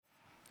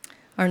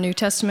Our New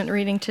Testament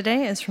reading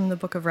today is from the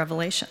book of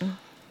Revelation.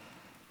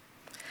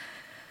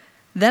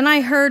 Then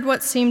I heard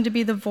what seemed to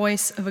be the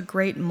voice of a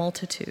great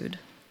multitude,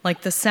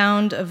 like the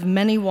sound of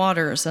many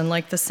waters and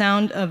like the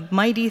sound of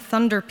mighty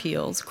thunder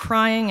peals,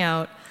 crying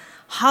out,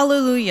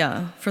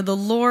 "Hallelujah, for the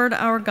Lord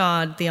our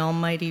God, the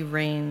Almighty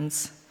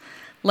reigns.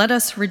 Let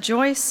us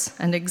rejoice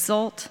and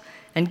exult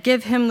and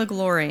give him the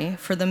glory,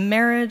 for the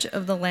marriage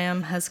of the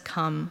Lamb has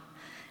come,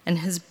 and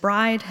his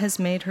bride has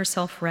made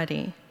herself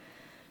ready.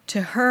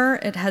 To her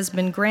it has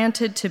been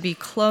granted to be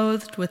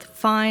clothed with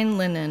fine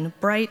linen,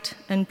 bright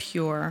and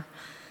pure,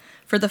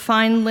 for the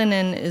fine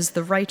linen is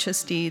the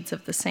righteous deeds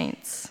of the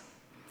saints."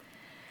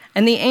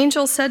 And the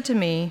angel said to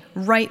me,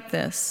 "Write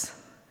this: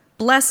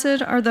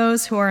 Blessed are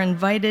those who are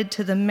invited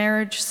to the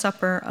marriage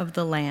supper of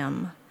the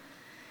Lamb."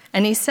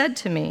 And he said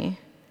to me,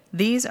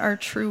 "These are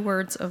true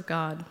words of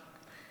God."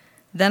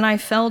 Then I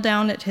fell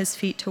down at his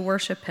feet to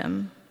worship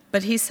him.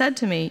 But he said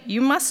to me,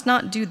 "You must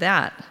not do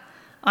that.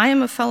 I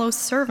am a fellow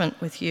servant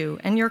with you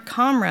and your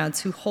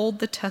comrades who hold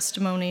the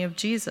testimony of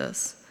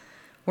Jesus.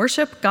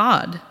 Worship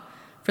God,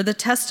 for the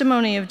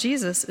testimony of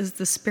Jesus is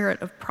the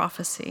spirit of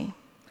prophecy."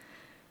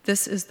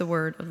 This is the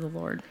word of the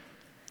Lord.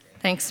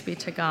 Thanks be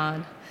to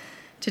God.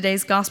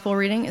 Today's gospel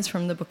reading is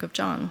from the book of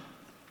John.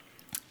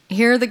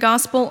 Hear the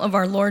gospel of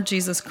our Lord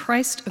Jesus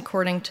Christ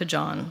according to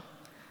John.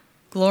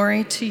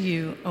 Glory to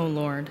you, O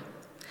Lord.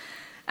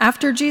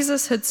 After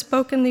Jesus had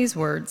spoken these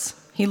words,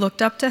 he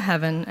looked up to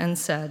heaven and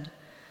said,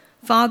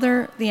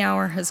 "Father, the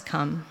hour has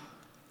come.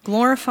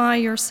 Glorify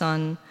your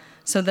Son,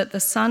 so that the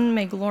Son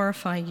may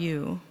glorify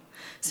you,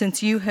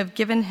 since you have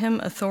given him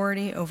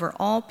authority over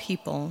all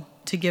people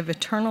to give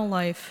eternal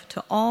life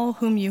to all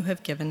whom you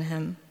have given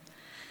him.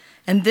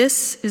 And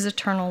this is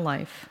eternal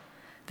life,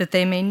 that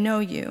they may know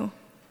you,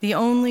 the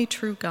only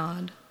true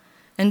God,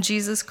 and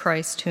Jesus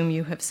Christ whom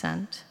you have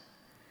sent.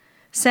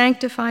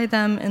 Sanctify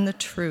them in the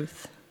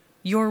truth.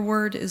 Your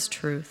word is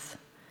truth.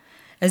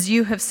 As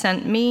you have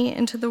sent me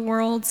into the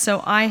world,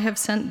 so I have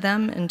sent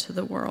them into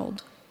the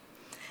world.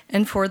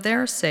 And for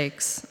their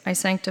sakes I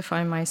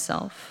sanctify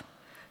myself,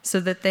 so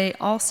that they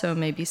also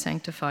may be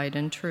sanctified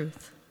in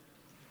truth.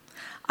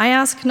 I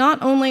ask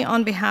not only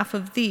on behalf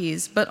of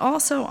these, but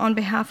also on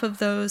behalf of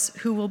those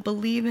who will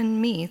believe in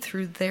me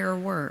through their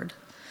word,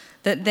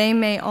 that they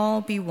may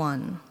all be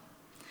one.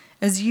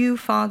 As you,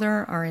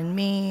 Father, are in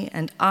me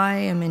and I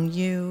am in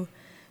you,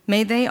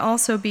 may they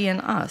also be in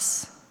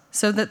us,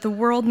 so that the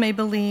world may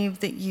believe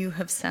that you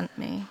have sent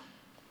me.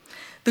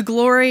 The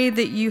glory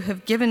that you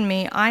have given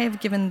me, I have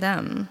given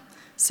them,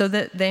 so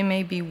that they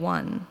may be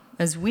one,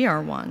 as we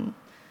are one,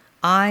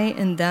 I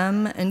in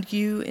them and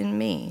you in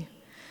me,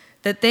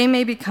 that they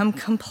may become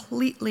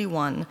completely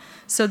one,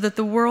 so that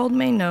the world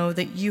may know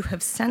that you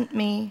have sent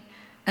me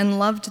and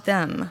loved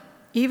them,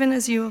 even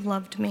as you have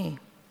loved me.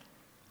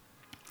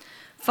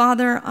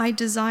 Father, I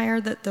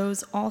desire that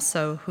those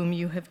also whom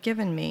you have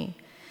given me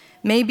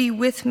may be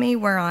with me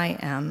where I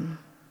am,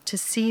 to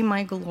see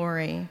my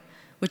glory,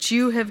 which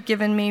you have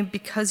given me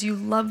because you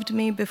loved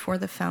me before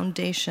the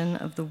foundation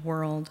of the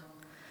world.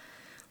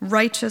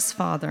 Righteous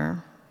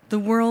Father, the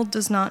world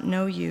does not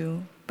know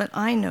you, but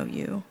I know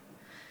you,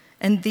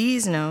 and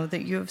these know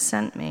that you have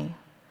sent me.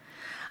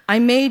 I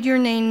made your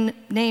name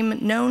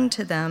known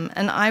to them,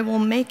 and I will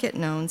make it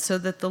known, so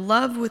that the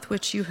love with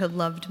which you have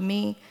loved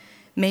me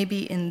may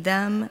be in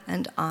them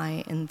and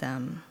I in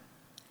them.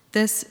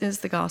 This is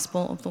the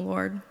gospel of the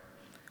Lord.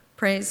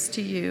 Praise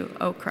to you,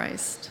 O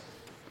Christ.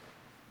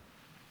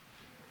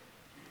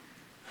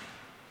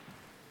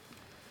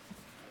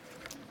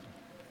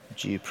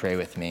 Would you pray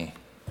with me?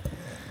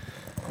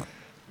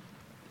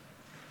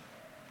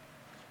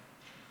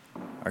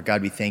 Our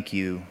God, we thank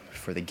you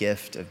for the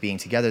gift of being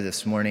together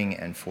this morning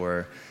and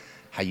for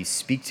how you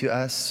speak to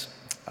us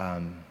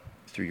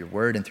through your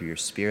word and through your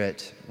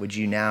spirit. Would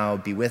you now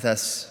be with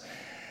us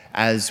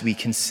as we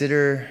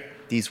consider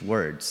these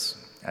words,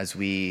 as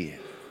we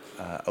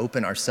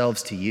open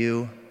ourselves to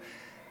you?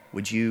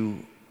 Would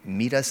you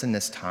meet us in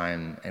this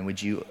time, and would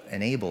you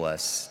enable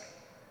us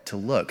to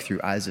look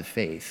through eyes of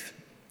faith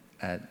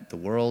at the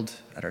world,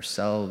 at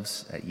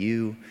ourselves, at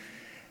you,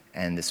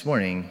 and this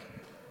morning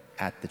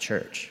at the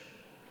church?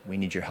 We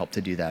need your help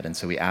to do that, and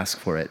so we ask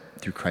for it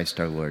through Christ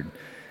our Lord.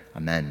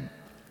 Amen.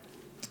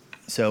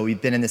 So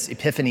we've been in this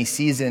Epiphany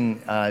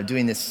season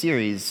doing this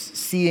series,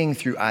 Seeing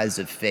Through Eyes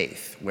of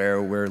Faith,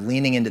 where we're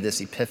leaning into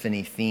this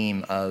Epiphany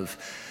theme of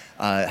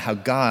how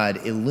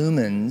God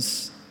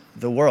illumines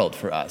the world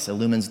for us,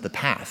 illumines the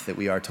path that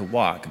we are to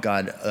walk.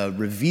 God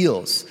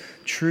reveals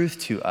truth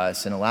to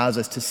us and allows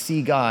us to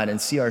see God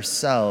and see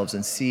ourselves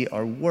and see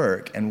our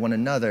work and one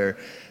another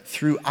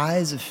through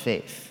eyes of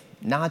faith.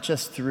 Not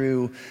just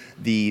through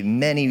the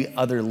many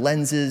other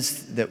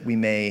lenses that we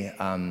may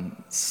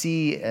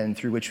see and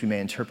through which we may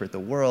interpret the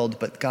world,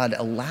 but God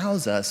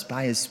allows us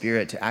by his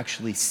Spirit to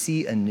actually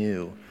see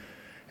anew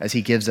as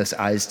he gives us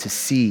eyes to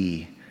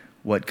see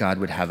what God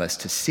would have us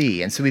to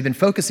see. And so we've been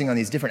focusing on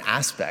these different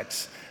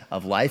aspects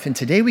of life, and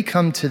today we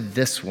come to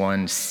this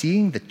one,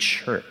 seeing the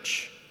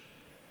church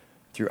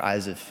through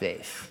eyes of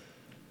faith.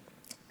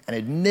 And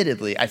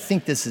admittedly, I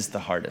think this is the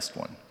hardest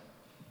one.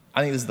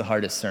 I think this is the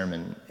hardest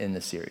sermon in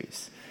the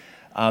series.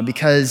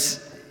 Because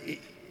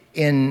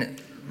in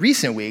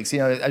recent weeks,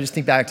 I just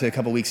think back to a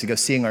couple weeks ago,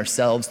 seeing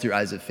ourselves through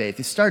eyes of faith.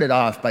 We started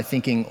off by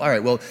thinking, all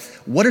right, well,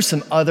 what are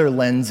some other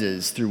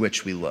lenses through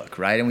which we look,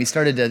 right? And we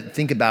started to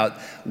think about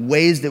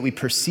ways that we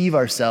perceive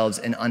ourselves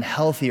in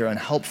unhealthy or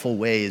unhelpful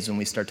ways when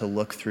we start to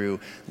look through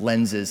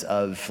lenses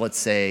of, let's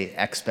say,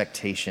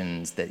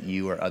 expectations that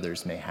you or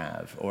others may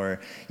have. Or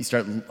you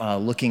start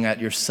looking at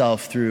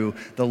yourself through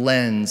the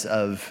lens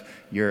of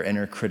your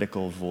inner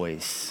critical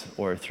voice,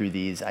 or through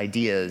these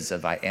ideas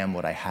of I am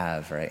what I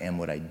have, or I am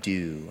what I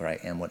do, or I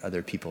am what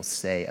other people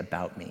say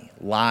about me.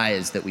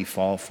 Lies that we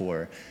fall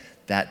for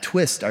that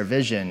twist our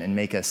vision and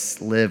make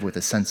us live with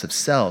a sense of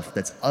self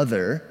that's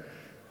other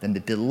than the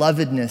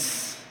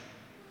belovedness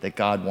that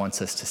God wants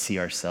us to see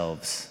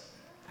ourselves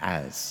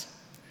as.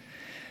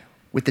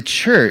 With the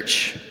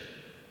church,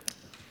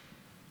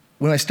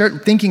 when I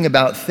start thinking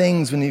about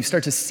things, when you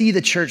start to see the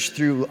church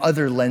through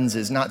other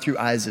lenses, not through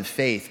eyes of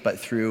faith, but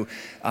through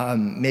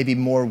maybe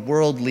more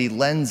worldly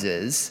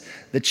lenses,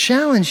 the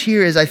challenge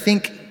here is I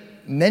think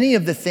many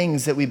of the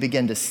things that we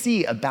begin to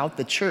see about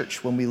the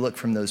church when we look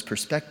from those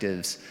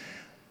perspectives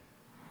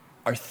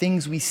are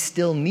things we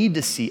still need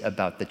to see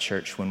about the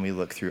church when we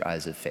look through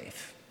eyes of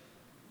faith.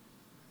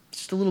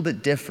 Just a little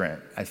bit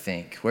different, I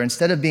think, where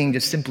instead of being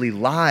just simply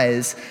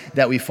lies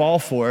that we fall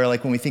for,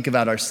 like when we think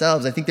about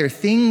ourselves, I think there are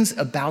things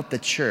about the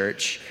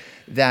church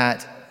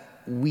that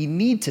we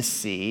need to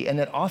see and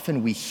that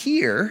often we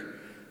hear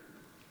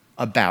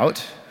about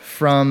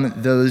from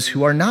those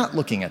who are not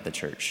looking at the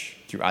church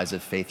through eyes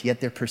of faith, yet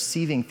they're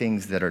perceiving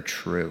things that are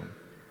true.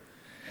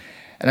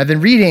 And I've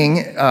been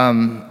reading,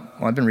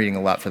 I've been reading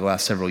a lot for the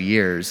last several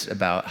years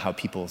about how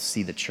people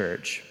see the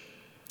church.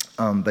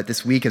 But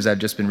this week, as I've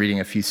just been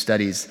reading a few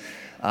studies,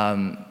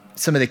 some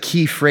of the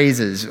key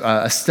phrases,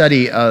 a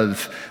study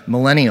of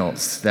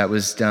millennials that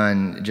was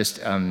done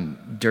just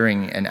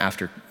during and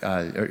after,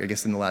 or I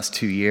guess in the last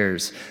 2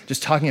 years,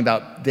 just talking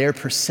about their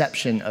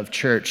perception of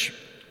church.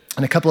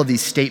 And a couple of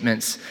these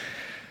statements: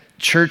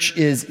 church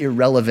is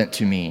irrelevant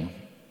to me.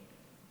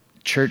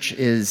 Church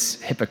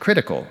is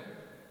hypocritical.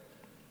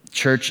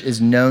 Church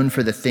is known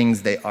for the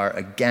things they are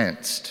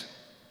against.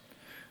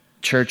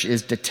 Church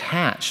is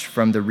detached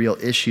from the real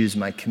issues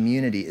my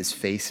community is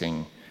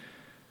facing.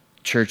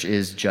 Church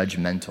is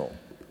judgmental.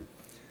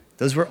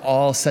 Those were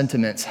all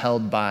sentiments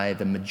held by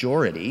the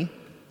majority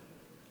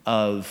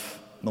of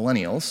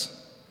millennials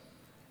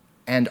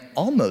and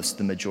almost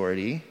the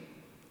majority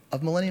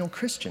of millennial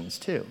Christians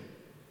too,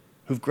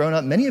 who've grown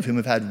up, many of whom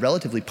have had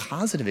relatively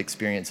positive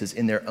experiences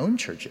in their own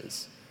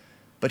churches,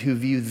 but who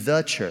view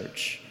the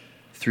church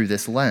through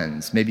this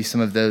lens. Maybe some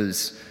of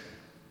those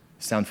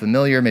sound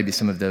familiar, maybe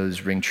some of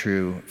those ring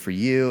true for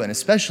you, and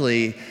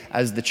especially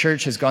as the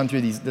church has gone through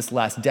this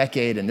last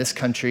decade in this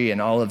country and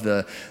all of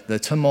the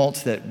tumult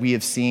that we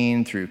have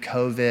seen through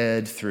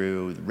COVID,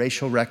 through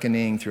racial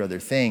reckoning, through other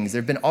things. There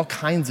have been all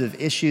kinds of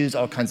issues,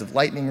 all kinds of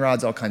lightning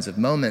rods, all kinds of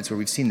moments where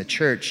we've seen the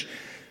church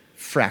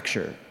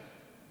fracture,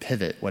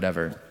 pivot,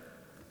 whatever.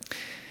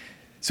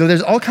 So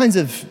there's all kinds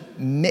of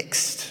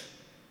mixed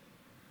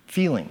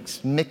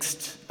feelings,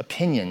 mixed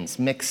opinions,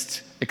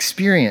 mixed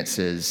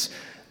experiences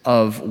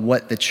of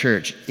what the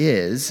church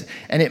is.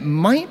 And it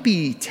might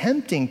be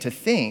tempting to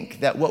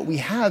think that what we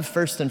have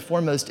first and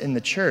foremost in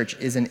the church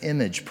is an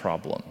image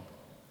problem.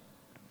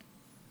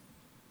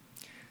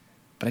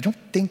 But I don't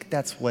think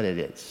that's what it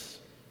is.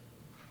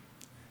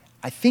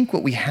 I think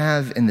what we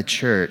have in the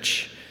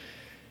church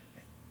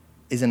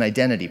is an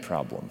identity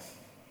problem.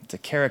 It's a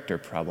character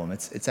problem.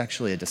 It's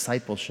actually a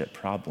discipleship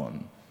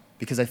problem.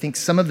 Because I think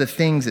some of the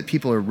things that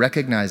people are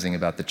recognizing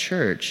about the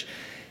church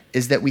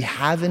is that we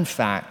have, in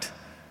fact,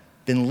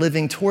 been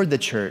living toward the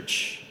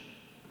church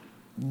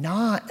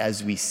not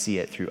as we see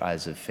it through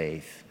eyes of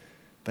faith,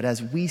 but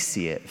as we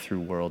see it through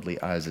worldly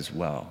eyes as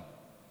well.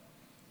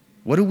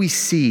 What do we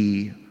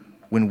see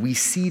when we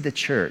see the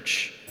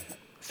church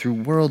through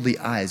worldly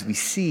eyes? We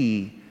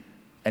see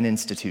an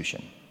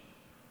institution.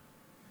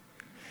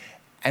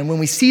 And when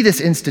we see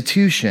this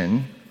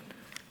institution,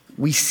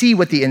 we see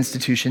what the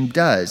institution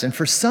does. And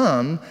for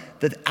some,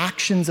 the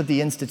actions of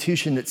the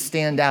institution that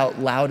stand out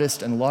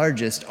loudest and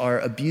largest are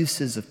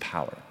abuses of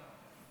power.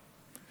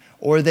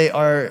 Or they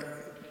are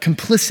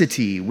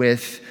complicity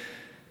with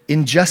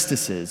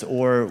injustices,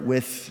 or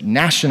with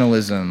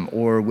nationalism,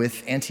 or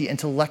with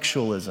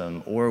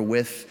anti-intellectualism, or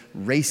with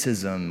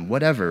racism,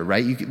 whatever,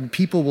 right?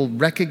 People will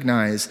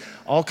recognize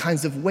all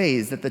kinds of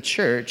ways that the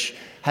church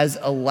has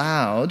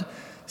allowed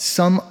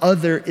some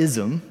other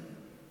ism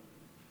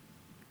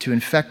to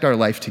infect our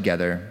life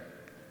together,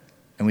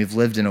 and we've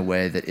lived in a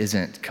way that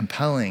isn't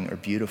compelling or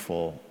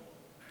beautiful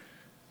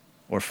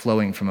or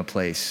flowing from a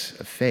place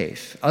of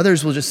faith.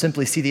 Others will just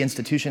simply see the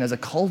institution as a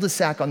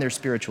cul-de-sac on their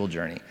spiritual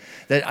journey.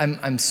 That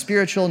I'm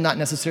spiritual, not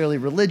necessarily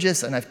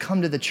religious, and I've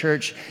come to the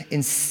church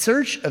in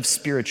search of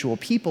spiritual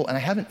people, and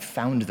I haven't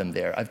found them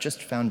there. I've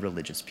just found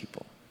religious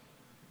people,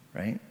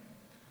 right?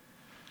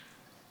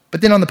 But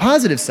then on the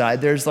positive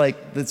side, there's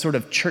like the sort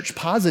of church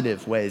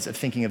positive ways of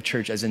thinking of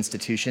church as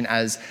institution,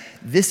 as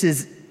this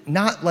is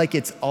not like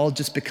it's all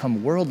just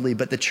become worldly,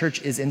 but the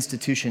church is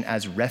institution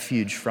as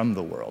refuge from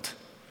the world,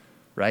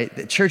 right?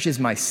 The church is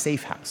my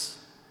safe house.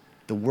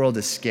 The world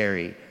is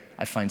scary.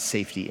 I find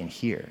safety in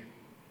here.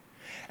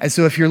 And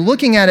so if you're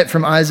looking at it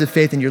from eyes of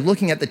faith and you're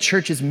looking at the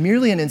church as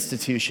merely an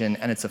institution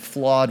and it's a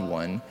flawed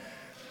one,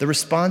 the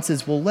response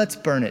is, well, let's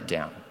burn it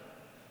down.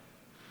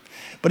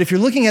 But if you're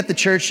looking at the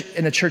church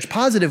in a church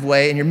positive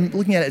way and you're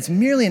looking at it as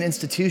merely an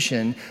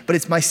institution, but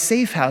it's my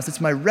safe house,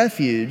 it's my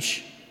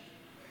refuge,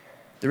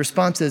 the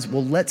response is,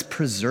 well, let's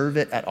preserve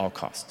it at all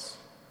costs.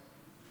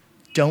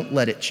 Don't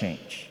let it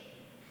change.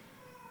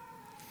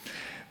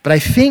 But I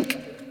think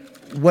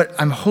what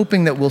I'm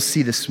hoping that we'll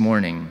see this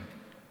morning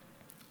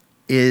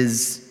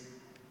is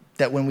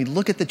that when we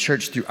look at the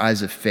church through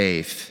eyes of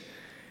faith,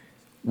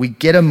 we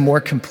get a more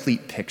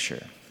complete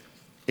picture.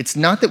 It's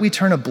not that we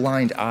turn a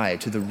blind eye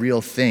to the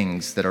real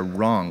things that are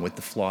wrong with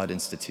the flawed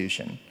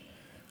institution,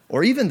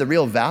 or even the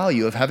real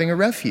value of having a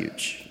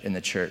refuge in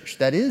the church.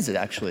 That is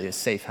actually a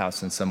safe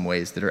house in some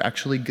ways that are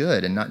actually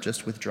good and not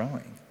just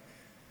withdrawing.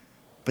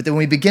 But then when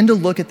we begin to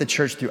look at the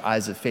church through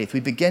eyes of faith, we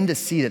begin to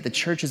see that the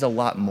church is a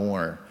lot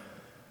more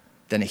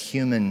than a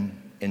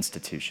human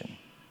institution.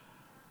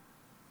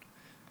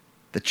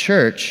 The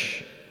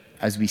church,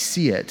 as we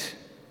see it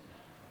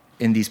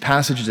in these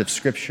passages of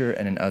Scripture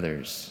and in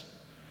others,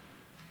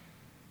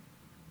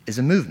 is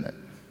a movement.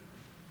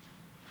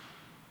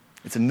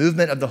 It's a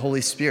movement of the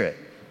Holy Spirit.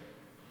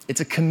 It's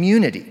a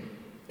community.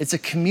 It's a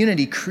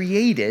community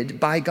created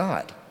by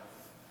God.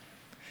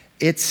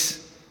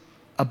 It's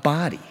a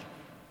body.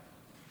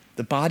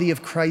 The body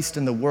of Christ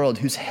in the world,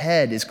 whose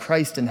head is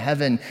Christ in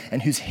heaven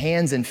and whose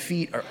hands and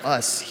feet are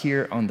us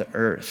here on the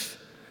earth,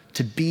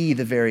 to be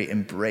the very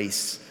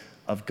embrace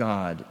of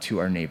God to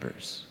our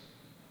neighbors.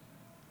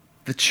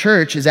 The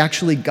church is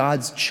actually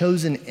God's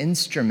chosen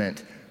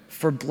instrument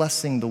for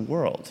blessing the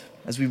world.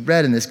 As we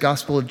read in this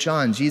Gospel of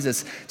John,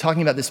 Jesus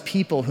talking about this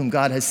people whom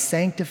God has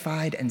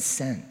sanctified and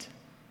sent.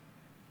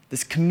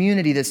 This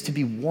community that's to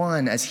be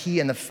one as He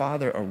and the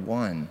Father are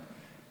one.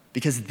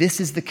 Because this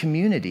is the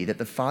community that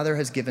the Father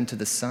has given to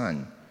the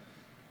Son,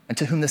 and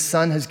to whom the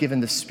Son has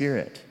given the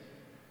Spirit,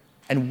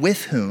 and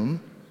with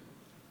whom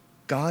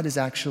God is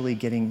actually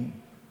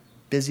getting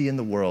busy in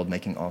the world,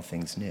 making all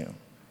things new.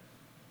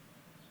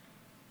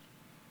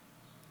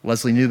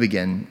 Leslie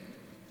Newbigin,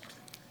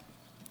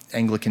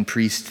 Anglican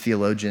priest,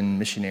 theologian,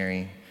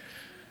 missionary,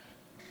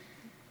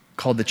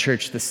 called the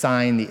church the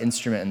sign, the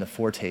instrument, and the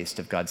foretaste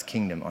of God's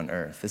kingdom on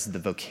earth. This is the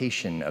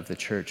vocation of the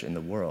church in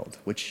the world,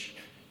 which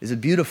is a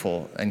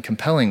beautiful and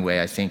compelling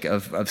way, I think,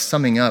 of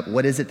summing up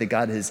what is it that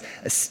God has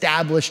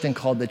established and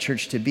called the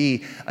church to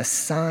be: a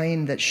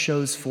sign that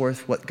shows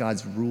forth what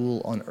God's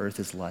rule on earth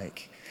is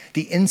like,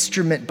 the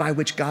instrument by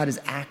which God is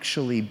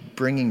actually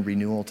bringing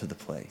renewal to the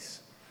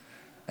place,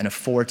 and a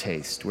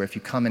foretaste where if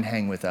you come and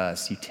hang with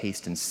us, you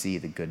taste and see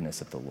the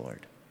goodness of the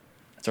Lord.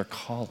 That's our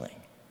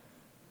calling.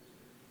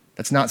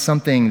 That's not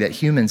something that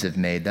humans have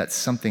made. That's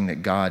something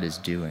that God is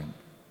doing.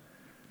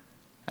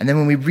 And then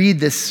when we read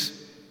this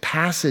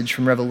passage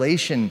from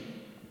Revelation,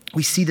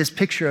 we see this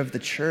picture of the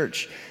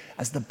church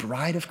as the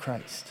bride of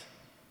Christ.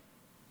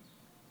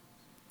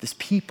 This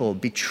people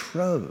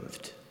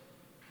betrothed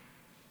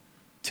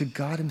to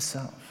God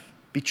Himself,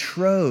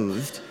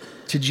 betrothed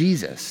to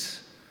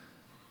Jesus,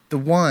 the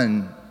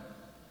one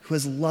who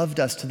has loved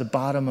us to the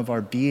bottom of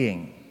our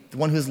being, the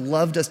one who has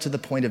loved us to the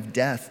point of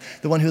death,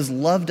 the one who has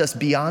loved us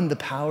beyond the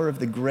power of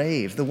the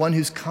grave, the one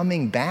who's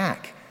coming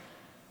back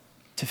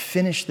to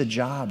finish the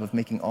job of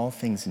making all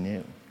things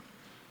new,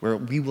 where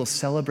we will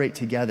celebrate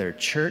together,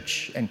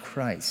 church and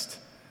Christ,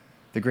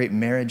 the great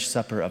marriage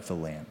supper of the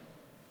Lamb.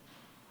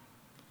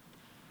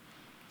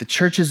 The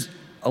church is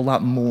a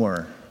lot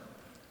more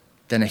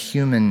than a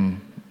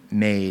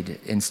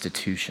human-made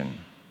institution.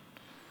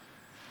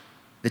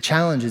 The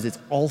challenge is it's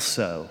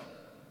also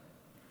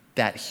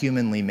that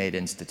humanly made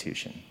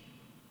institution.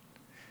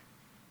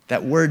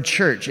 That word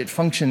church, it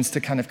functions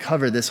to kind of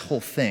cover this whole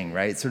thing,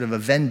 right? It's sort of a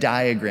Venn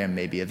diagram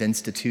maybe of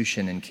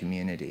institution and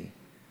community.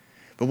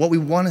 But what we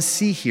want to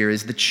see here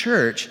is the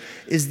church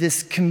is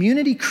this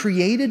community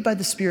created by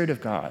the Spirit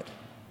of God,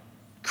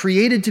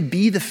 created to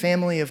be the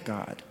family of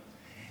God,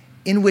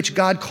 in which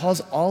God calls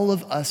all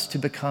of us to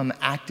become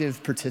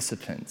active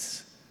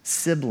participants,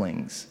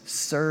 siblings,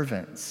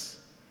 servants,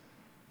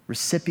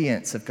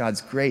 recipients of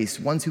God's grace,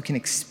 ones who can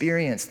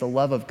experience the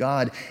love of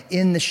God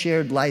in the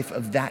shared life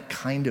of that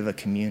kind of a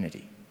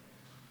community.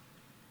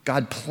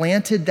 God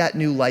planted that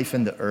new life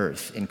in the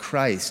earth in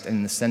Christ and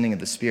in the sending of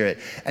the Spirit.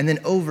 And then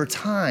over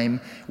time,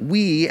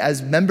 we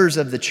as members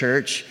of the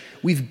church,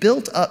 we've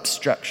built up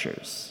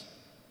structures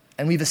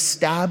and we've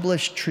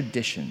established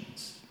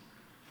traditions.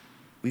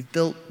 We've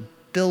built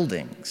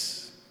buildings.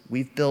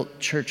 We've built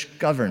church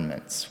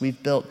governments.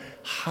 We've built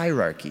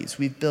hierarchies.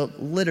 We've built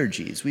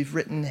liturgies. We've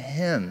written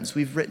hymns.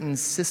 We've written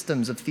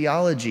systems of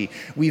theology.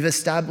 We've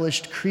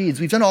established creeds.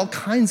 We've done all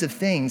kinds of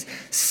things.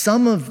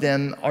 Some of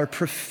them are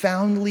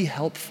profoundly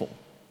helpful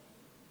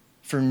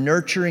for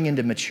nurturing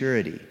into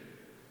maturity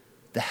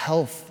the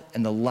health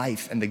and the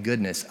life and the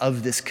goodness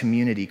of this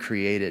community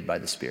created by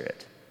the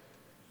Spirit.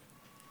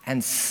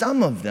 And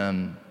some of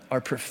them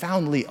are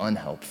profoundly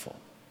unhelpful.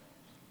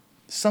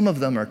 Some of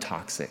them are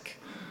toxic.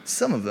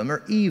 Some of them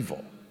are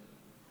evil.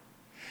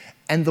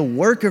 And the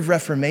work of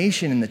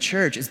reformation in the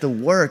church is the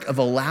work of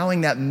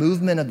allowing that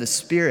movement of the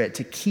Spirit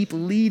to keep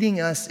leading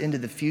us into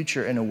the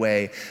future in a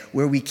way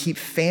where we keep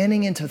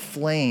fanning into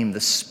flame the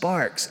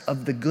sparks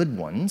of the good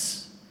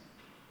ones,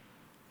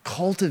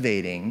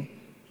 cultivating,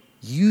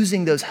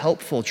 using those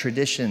helpful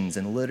traditions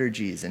and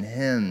liturgies and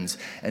hymns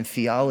and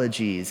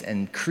theologies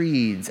and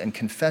creeds and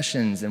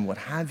confessions and what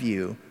have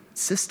you,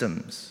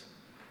 systems,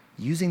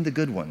 using the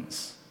good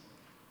ones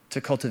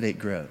to cultivate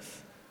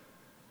growth,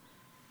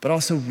 but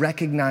also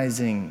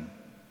recognizing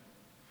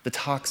the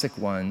toxic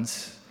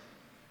ones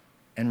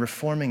and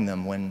reforming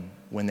them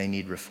when they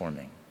need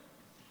reforming.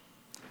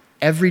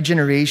 Every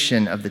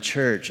generation of the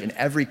church in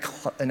every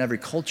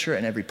culture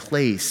and every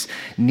place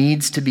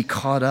needs to be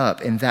caught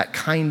up in that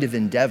kind of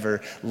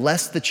endeavor,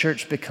 lest the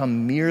church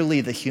become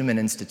merely the human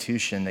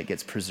institution that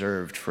gets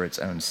preserved for its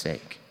own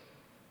sake.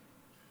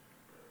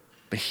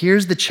 But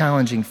here's the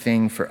challenging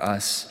thing for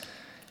us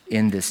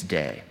in this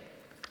day.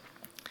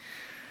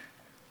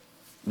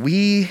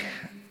 We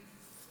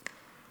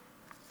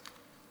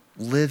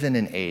live in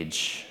an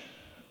age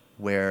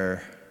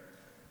where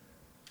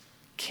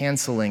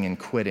canceling and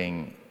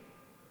quitting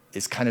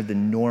is kind of the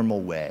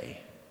normal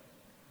way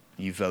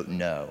you vote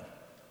no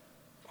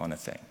on a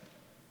thing,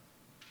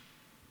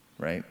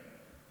 right?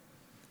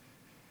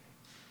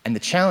 And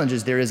the challenge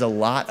is there is a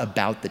lot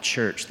about the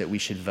church that we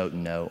should vote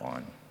no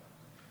on.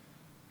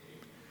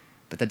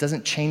 But that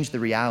doesn't change the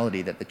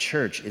reality that the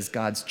church is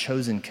God's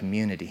chosen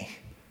community,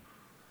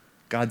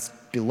 God's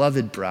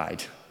beloved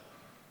bride,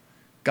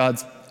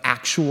 God's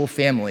actual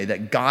family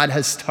that God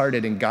has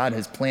started and God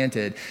has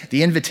planted.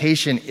 The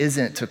invitation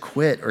isn't to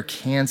quit or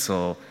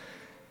cancel,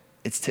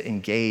 it's to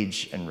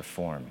engage and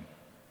reform.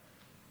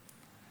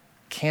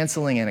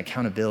 Canceling and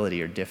accountability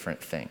are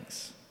different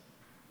things.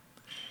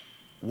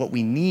 What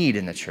we need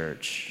in the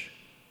church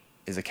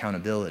is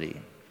accountability.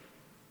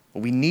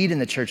 What we need in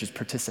the church is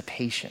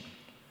participation.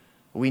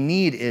 What we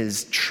need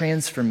is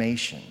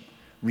transformation,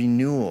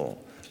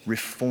 renewal,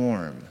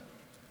 reform.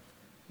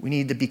 We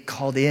need to be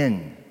called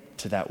in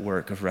to that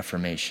work of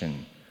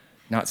reformation,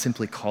 not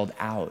simply called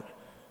out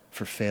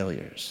for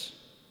failures.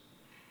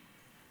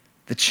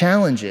 The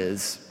challenge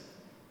is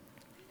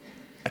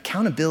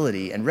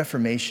accountability and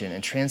reformation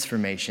and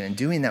transformation and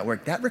doing that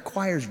work, that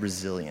requires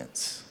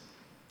resilience.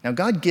 Now,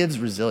 God gives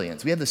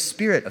resilience. We have the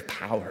spirit of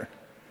power.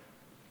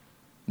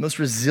 The most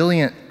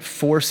resilient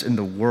force in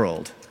the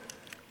world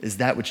is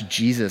that which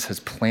Jesus has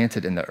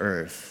planted in the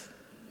earth,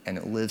 and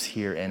it lives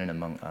here in and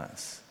among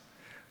us.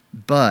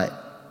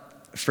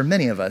 But for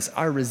many of us,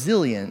 our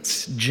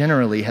resilience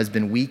generally has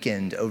been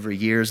weakened over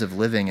years of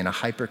living in a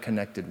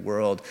hyper-connected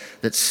world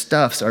that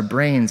stuffs our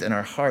brains and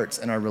our hearts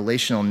and our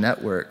relational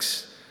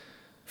networks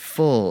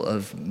full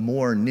of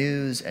more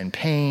news and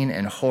pain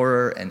and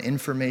horror and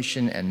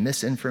information and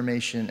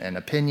misinformation and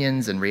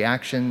opinions and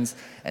reactions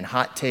and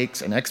hot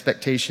takes and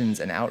expectations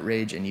and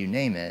outrage and you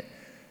name it,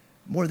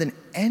 more than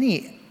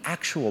any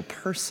actual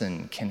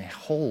person can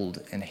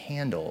hold and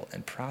handle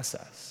and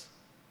process.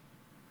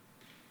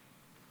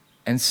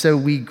 And so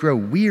we grow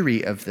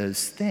weary of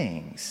those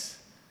things.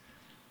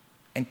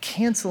 And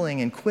canceling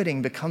and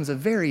quitting becomes a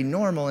very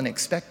normal and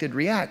expected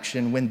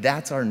reaction when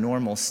that's our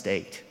normal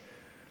state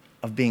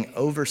of being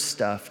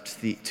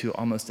overstuffed to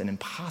almost an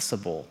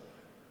impossible,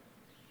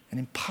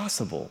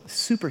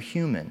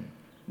 superhuman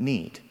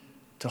need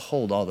to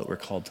hold all that we're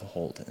called to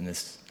hold in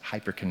this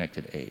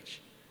hyper-connected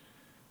age.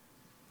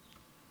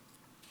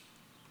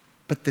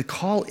 But the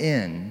call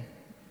in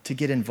to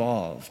get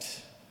involved,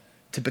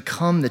 to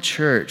become the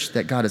church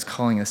that God is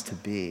calling us to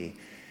be,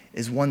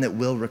 is one that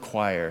will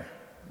require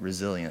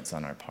resilience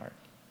on our part.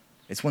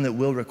 It's one that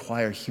will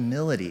require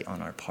humility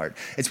on our part.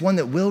 It's one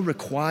that will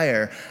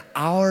require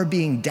our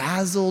being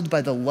dazzled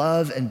by the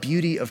love and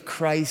beauty of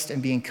Christ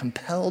and being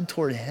compelled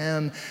toward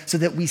Him so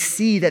that we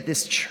see that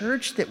this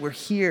church that we're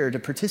here to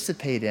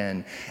participate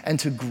in and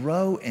to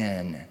grow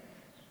in,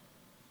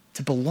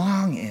 to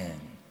belong in,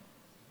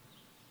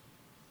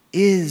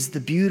 is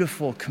the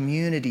beautiful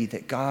community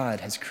that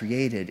God has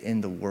created in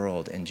the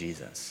world in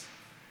Jesus.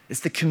 It's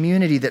the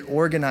community that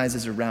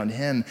organizes around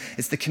Him.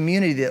 It's the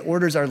community that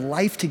orders our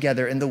life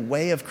together in the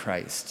way of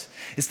Christ.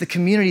 It's the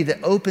community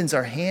that opens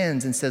our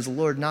hands and says,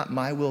 Lord, not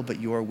my will, but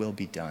your will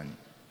be done.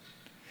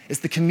 It's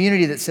the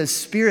community that says,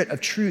 Spirit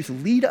of truth,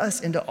 lead us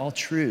into all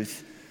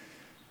truth.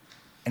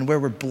 And where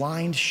we're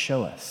blind,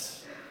 show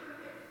us.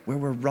 Where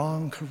we're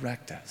wrong,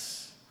 correct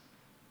us.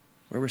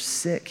 Where we're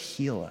sick,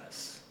 heal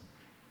us.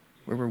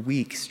 Where we're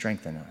weak,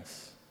 strengthen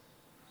us.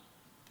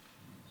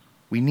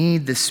 We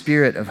need the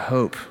spirit of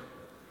hope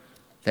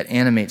that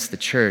animates the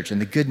church, and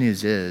the good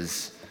news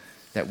is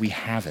that we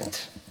have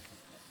it.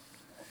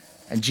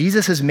 And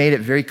Jesus has made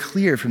it very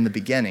clear from the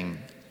beginning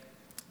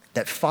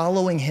that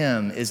following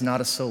Him is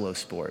not a solo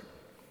sport.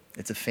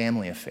 It's a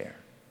family affair.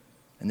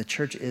 And the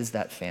church is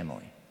that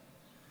family.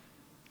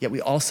 Yet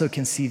we also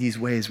can see these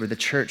ways where the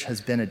church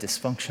has been a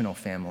dysfunctional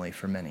family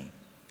for many,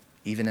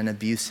 even an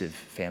abusive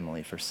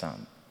family for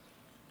some,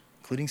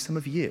 including some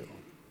of you.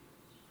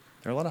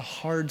 There are a lot of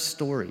hard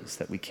stories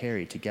that we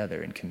carry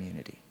together in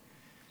community.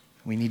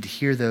 We need to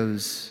hear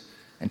those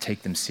and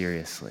take them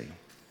seriously.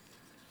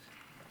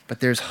 But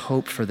there's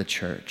hope for the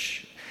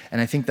church. And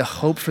I think the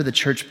hope for the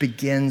church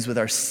begins with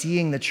our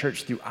seeing the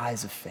church through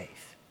eyes of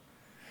faith,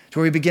 to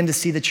where we begin to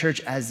see the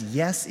church as,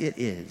 yes, it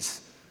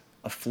is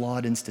a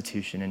flawed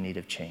institution in need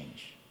of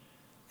change.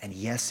 And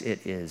yes,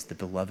 it is the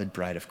beloved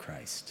bride of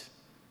Christ,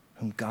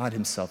 whom God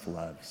himself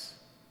loves.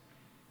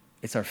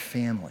 It's our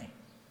family.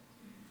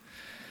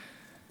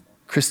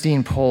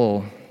 Christine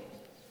Pohl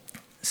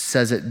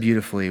says it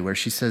beautifully, where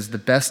she says, the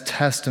best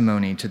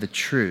testimony to the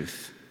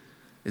truth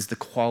is the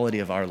quality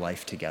of our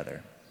life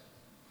together.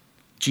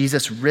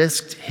 Jesus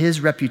risked his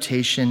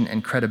reputation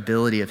and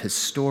credibility of his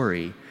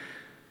story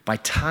by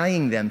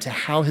tying them to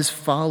how his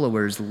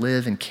followers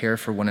live and care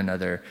for one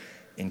another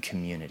in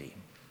community.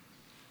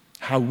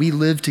 How we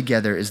live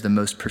together is the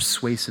most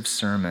persuasive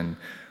sermon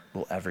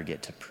we'll ever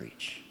get to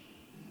preach.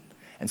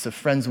 And so,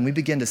 friends, when we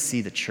begin to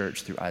see the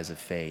church through eyes of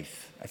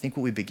faith, I think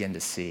what we begin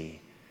to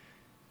see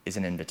is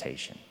an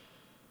invitation.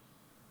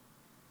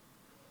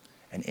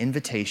 An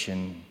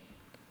invitation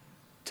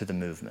to the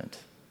movement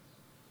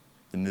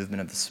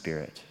of the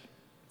Spirit,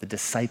 the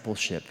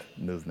discipleship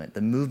movement,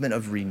 the movement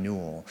of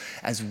renewal,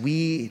 as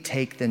we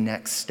take the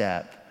next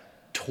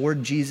step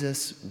toward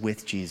Jesus,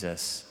 with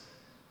Jesus,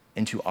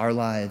 into our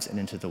lives and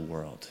into the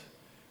world,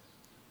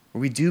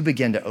 where we do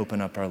begin to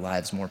open up our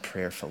lives more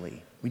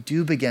prayerfully. We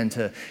do begin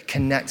to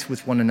connect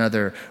with one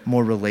another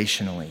more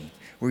relationally,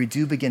 where we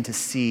do begin to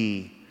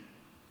see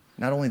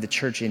not only the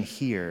church in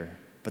here,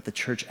 but the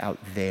church out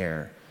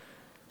there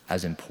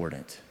as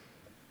important.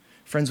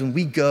 Friends, when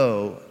we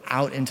go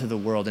out into the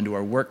world, into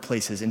our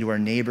workplaces, into our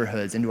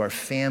neighborhoods, into our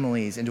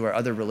families, into our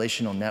other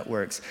relational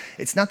networks,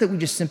 it's not that we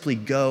just simply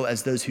go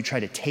as those who try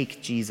to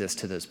take Jesus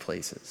to those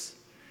places.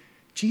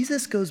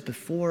 Jesus goes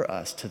before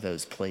us to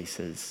those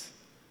places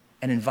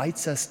and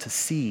invites us to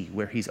see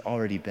where he's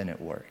already been at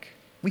work.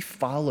 We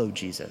follow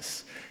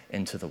Jesus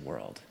into the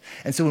world.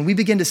 And so when we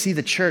begin to see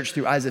the church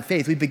through eyes of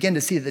faith, we begin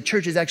to see that the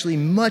church is actually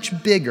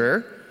much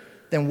bigger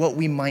than what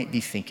we might be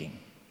thinking.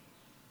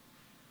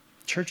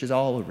 Church is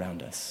all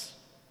around us,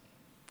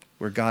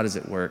 where God is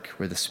at work,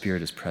 where the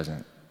Spirit is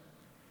present.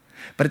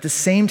 But at the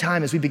same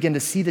time, as we begin to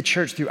see the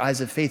church through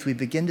eyes of faith, we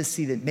begin to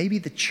see that maybe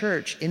the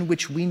church in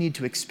which we need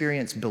to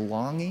experience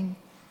belonging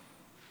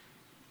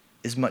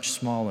is much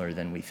smaller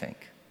than we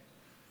think.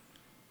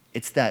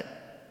 It's that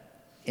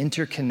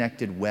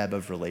interconnected web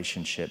of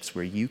relationships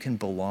where you can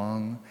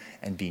belong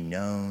and be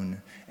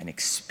known and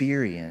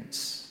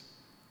experience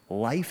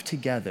life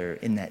together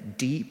in that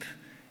deep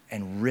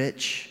and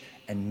rich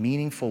and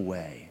meaningful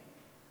way,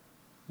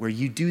 where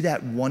you do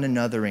that one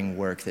anothering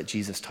work that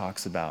Jesus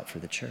talks about for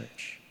the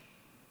church.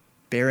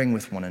 Bearing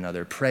with one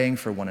another, praying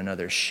for one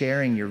another,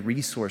 sharing your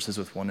resources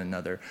with one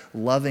another,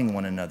 loving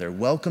one another,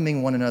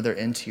 welcoming one another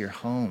into your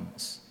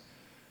homes,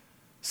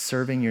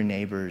 serving your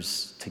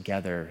neighbors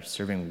together,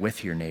 serving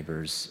with your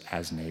neighbors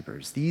as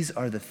neighbors. These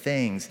are the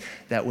things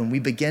that when we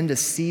begin to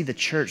see the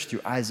church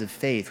through eyes of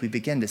faith, we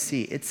begin to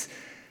see it's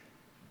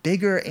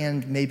bigger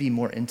and maybe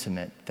more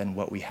intimate than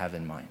what we have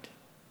in mind.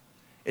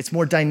 It's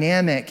more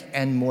dynamic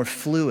and more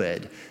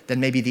fluid than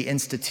maybe the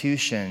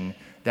institution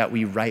that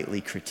we rightly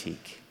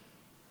critique.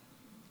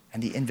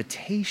 And the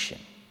invitation,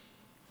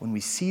 when we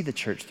see the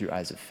church through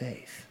eyes of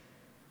faith,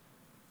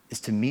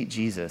 is to meet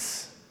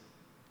Jesus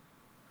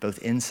both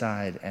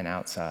inside and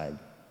outside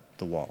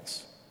the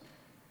walls.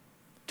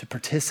 To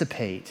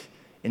participate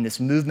in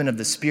this movement of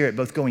the Spirit,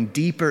 both going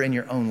deeper in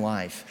your own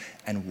life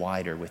and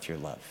wider with your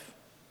love.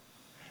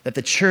 That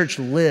the church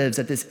lives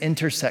at this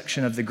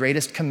intersection of the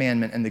greatest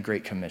commandment and the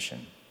Great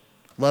Commission.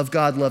 Love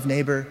God, love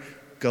neighbor,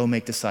 go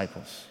make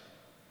disciples.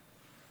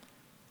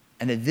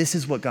 And that this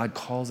is what God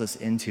calls us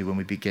into when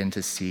we begin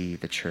to see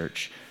the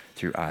church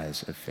through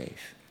eyes of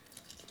faith.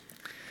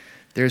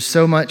 There's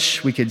so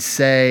much we could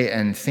say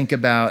and think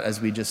about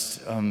as we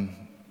just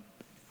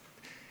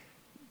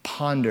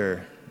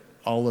ponder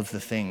all of the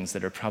things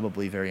that are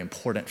probably very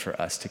important for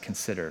us to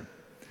consider.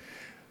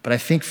 But I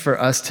think for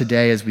us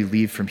today as we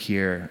leave from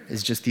here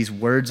is just these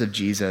words of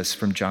Jesus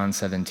from John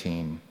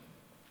 17.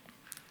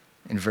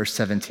 In verse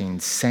 17,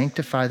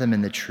 sanctify them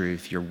in the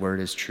truth, your word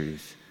is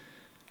truth.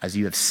 As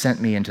you have sent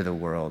me into the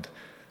world,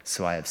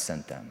 so I have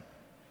sent them.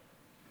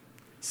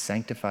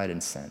 Sanctified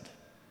and sent.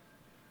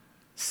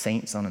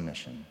 Saints on a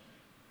mission.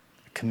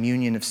 A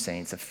communion of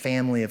saints, a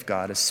family of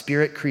God, a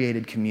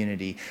Spirit-created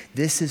community.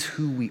 This is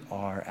who we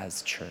are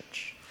as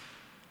church.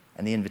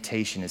 And the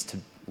invitation is to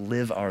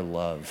live our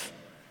love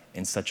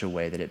in such a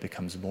way that it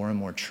becomes more and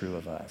more true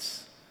of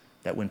us.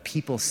 That when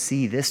people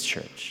see this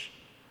church,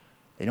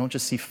 they don't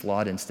just see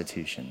flawed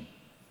institution,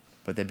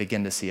 but they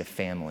begin to see a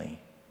family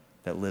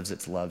that lives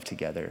its love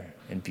together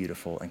in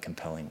beautiful and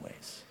compelling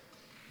ways.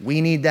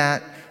 We need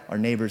that. Our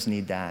neighbors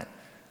need that.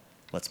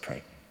 Let's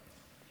pray.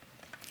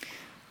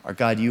 Our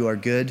God, you are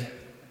good.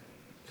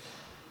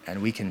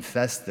 and we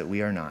confess that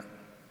we are not.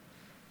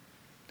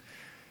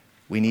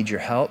 We need your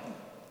help,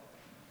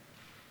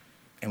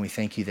 and we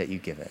thank you that you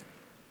give it.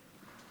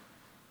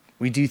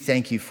 We do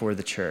thank you for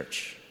the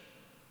church.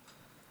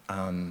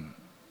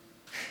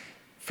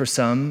 For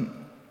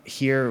some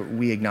here,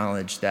 we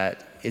acknowledge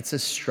that it's a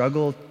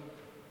struggle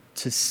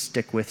to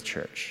stick with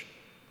church,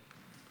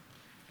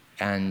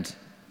 and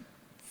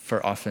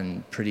for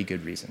often pretty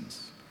good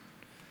reasons.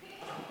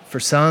 For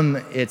some,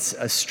 it's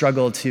a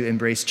struggle to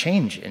embrace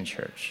change in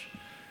church,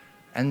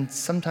 and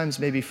sometimes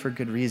maybe for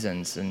good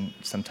reasons, and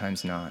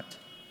sometimes not.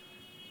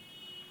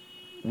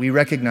 We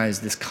recognize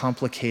this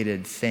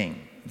complicated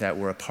thing that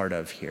we're a part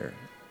of here,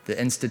 the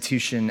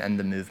institution and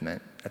the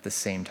movement at the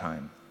same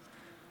time.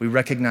 We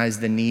recognize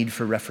the need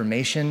for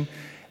reformation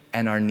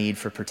and our need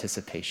for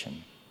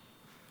participation.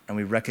 And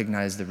we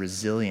recognize the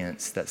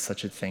resilience that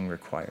such a thing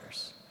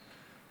requires.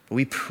 But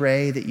we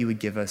pray that you would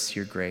give us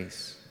your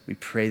grace. We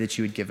pray that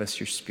you would give us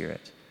your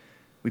Spirit.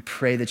 We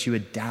pray that you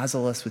would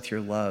dazzle us with your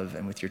love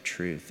and with your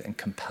truth and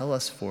compel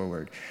us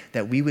forward,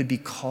 that we would be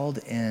called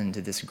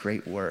into this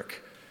great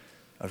work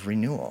of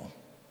renewal,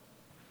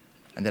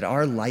 and that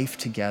our life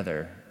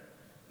together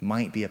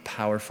might be a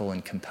powerful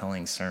and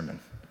compelling sermon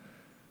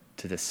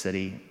to this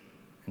city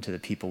and to the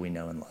people we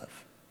know and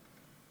love.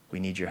 We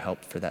need your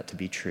help for that to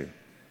be true,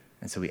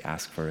 and so we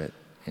ask for it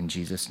in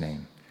Jesus'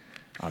 name.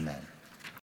 Amen.